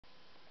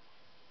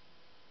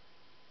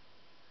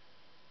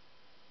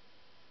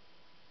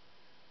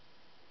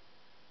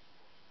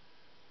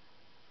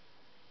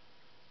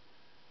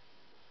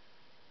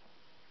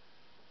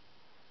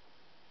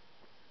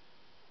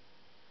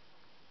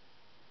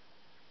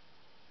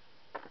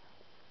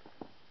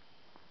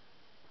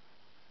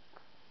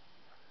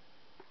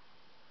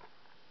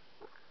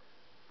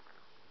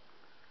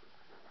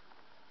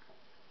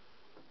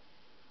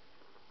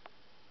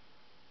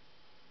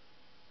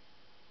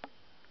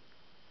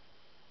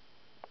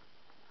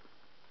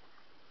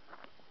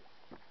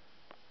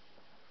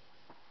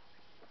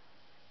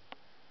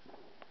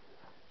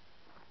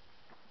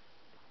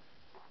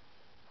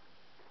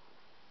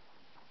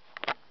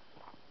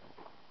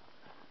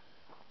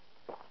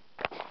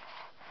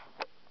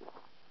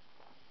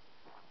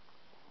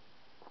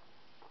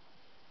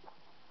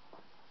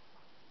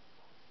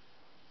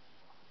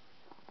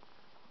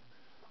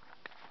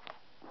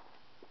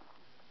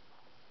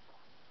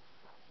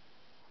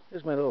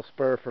Here's my little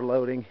spur for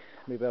loading.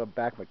 Maybe I'll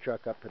back my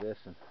truck up to this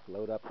and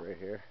load up right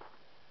here.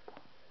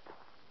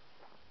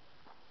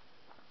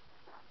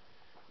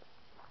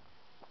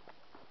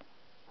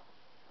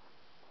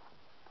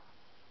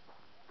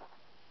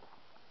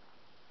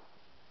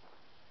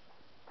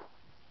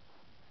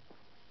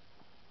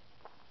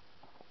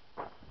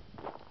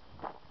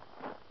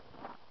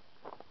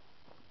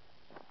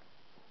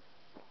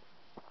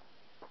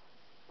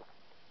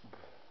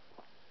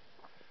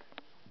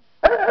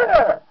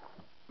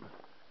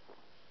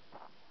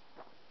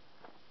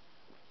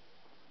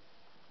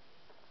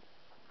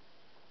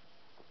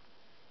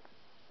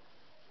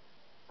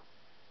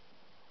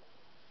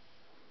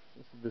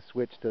 This is the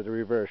switch to the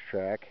reverse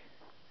track.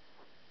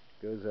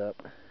 Goes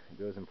up,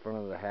 goes in front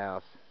of the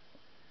house,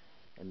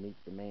 and meets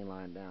the main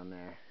line down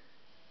there.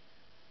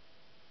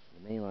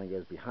 The main line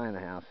goes behind the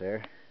house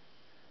there.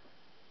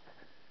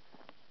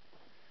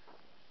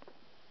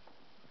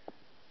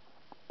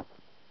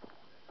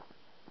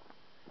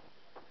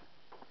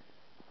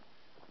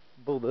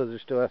 Bulldozer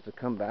still has to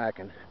come back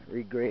and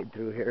regrade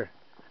through here.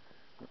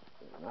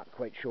 Not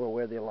quite sure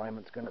where the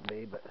alignment's going to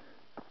be, but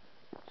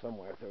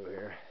somewhere through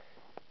here.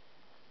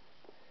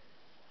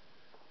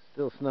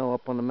 Still snow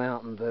up on the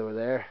mountains over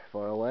there,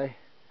 far away.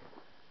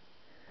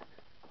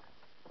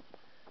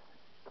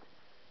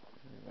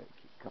 I might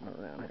keep coming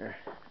around here.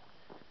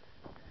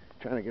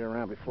 Trying to get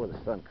around before the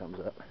sun comes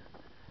up.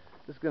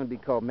 This is going to be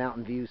called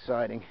Mountain View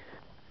Siding.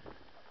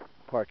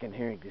 Park in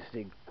here, you can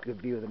see a good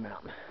view of the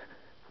mountain.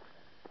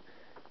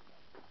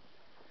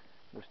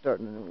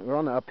 We're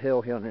on the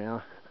uphill here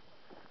now.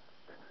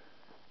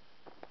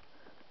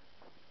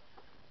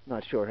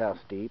 Not sure how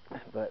steep,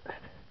 but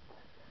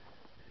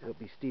it'll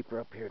be steeper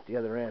up here at the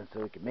other end,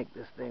 so we can make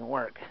this thing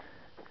work.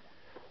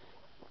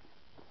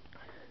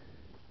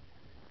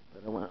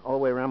 But I went all the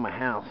way around my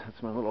house.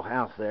 That's my little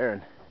house there,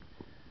 and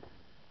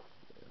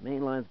the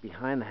main line's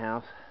behind the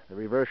house. The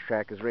reverse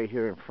track is right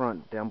here in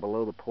front, down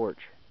below the porch.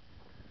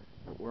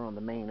 But we're on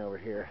the main over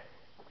here.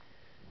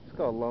 It's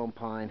called lone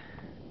pine.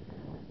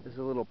 This is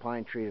a little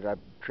pine tree that I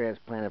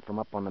transplanted from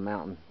up on the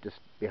mountain, just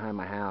behind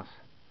my house.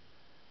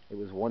 It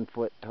was 1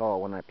 foot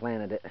tall when I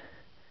planted it,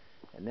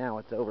 and now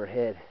it's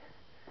overhead.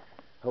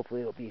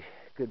 Hopefully it'll be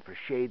good for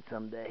shade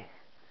someday.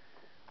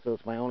 So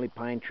it's my only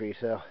pine tree,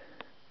 so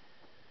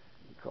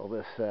we call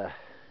this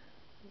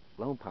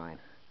lone pine.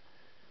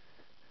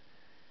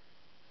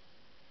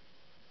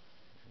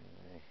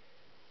 Anyway.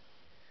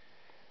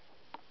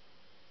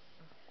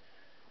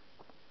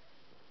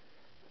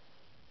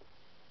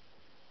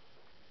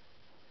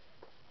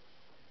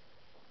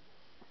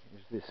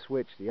 Here's this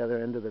switch, the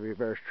other end of the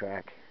reverse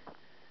track.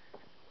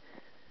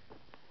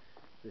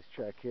 This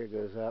track here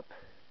goes up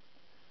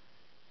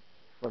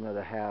front of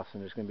the house,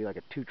 and there's going to be like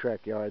a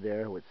 2-track yard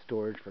there with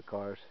storage for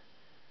cars,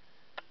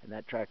 and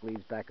that track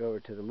leads back over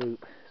to the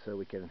loop so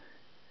we can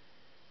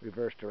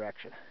reverse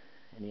direction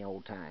any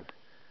old time.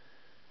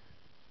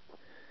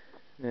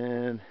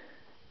 And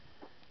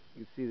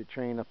you can see the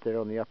train up there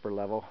on the upper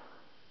level.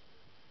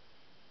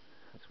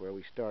 That's where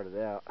we started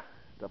out.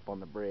 It's up on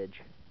the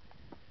bridge.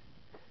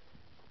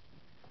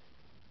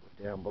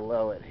 Down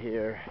below it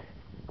here,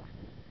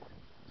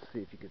 let's see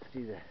if you can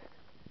see the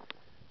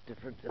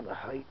difference in the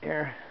height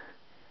there.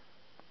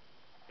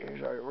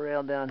 Here's our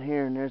rail down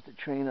here, and there's the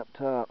train up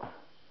top.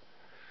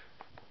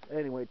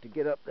 Anyway, to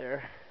get up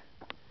there,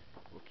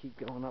 we'll keep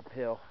going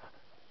uphill.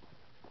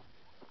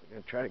 We're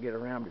going to try to get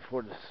around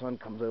before the sun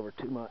comes over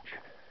too much.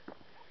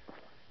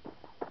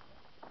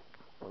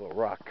 A little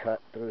rock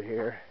cut through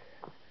here.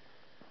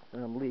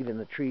 And I'm leaving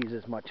the trees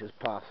as much as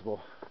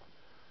possible.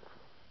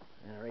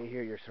 And right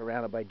here you're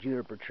surrounded by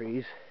juniper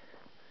trees.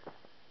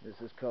 This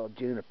is called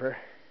juniper.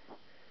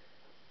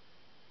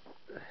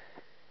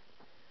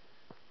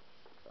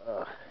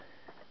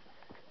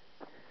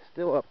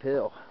 Still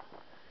uphill.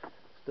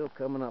 Still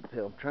coming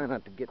uphill. I'm trying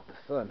not to get the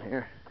sun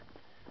here.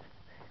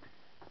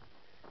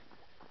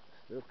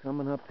 Still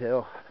coming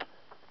uphill.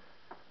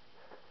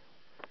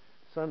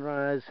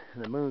 Sunrise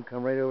and the moon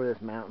come right over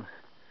this mountain.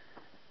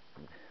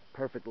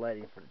 Perfect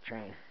lighting for the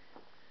train.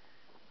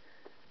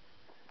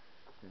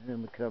 And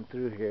then we come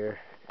through here.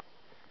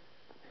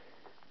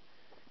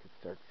 You can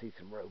start to see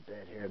some road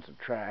bed here and some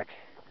track.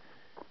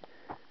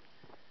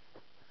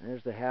 And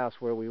there's the house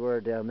where we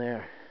were down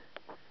there.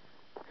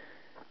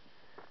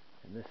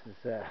 And this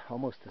is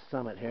almost the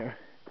summit here.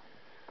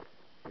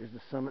 Here's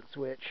the summit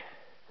switch.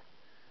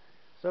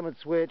 Summit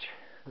switch.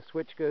 The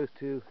switch goes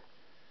to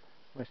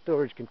my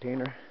storage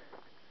container.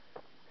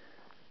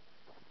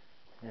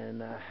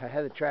 And I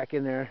had the track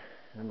in there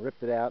and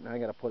ripped it out, and I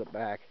got to put it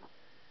back.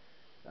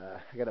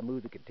 I got to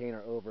move the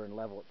container over and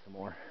level it some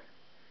more.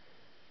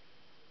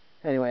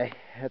 Anyway,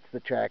 that's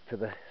the track to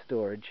the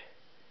storage.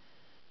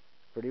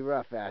 Pretty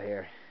rough out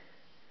here.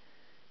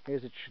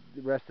 Here's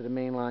the rest of the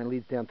main line,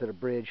 leads down to the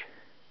bridge.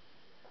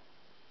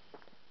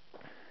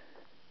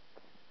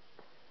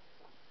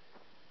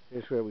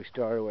 Here's where we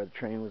started, where the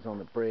train was on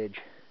the bridge.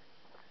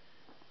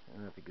 I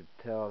don't know if you could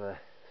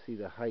see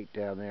the height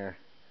down there.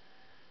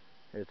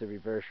 There's the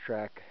reverse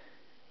track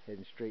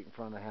heading straight in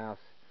front of the house.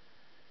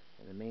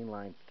 and the main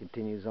line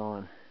continues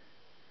on.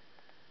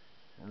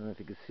 I don't know if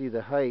you can see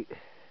the height,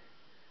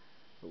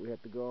 but we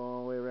have to go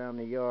all the way around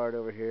the yard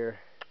over here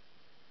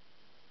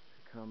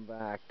to come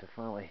back to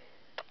finally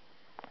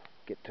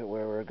get to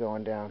where we're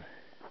going down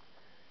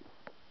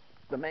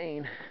the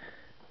main.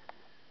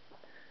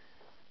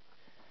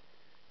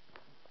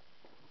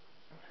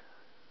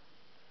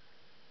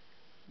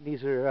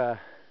 These are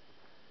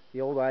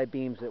the old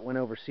I-beams that went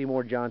over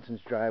Seymour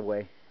Johnson's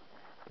driveway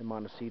in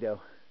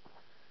Montecito.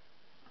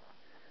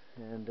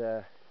 And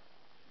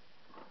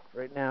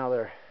right now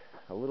they're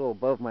a little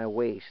above my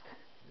waist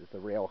is the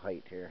rail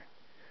height here.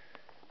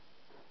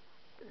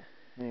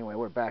 Anyway,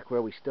 we're back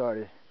where we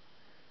started.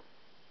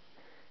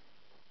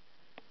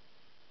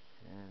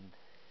 And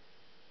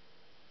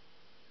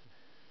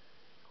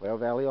Quail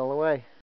Valley all the way.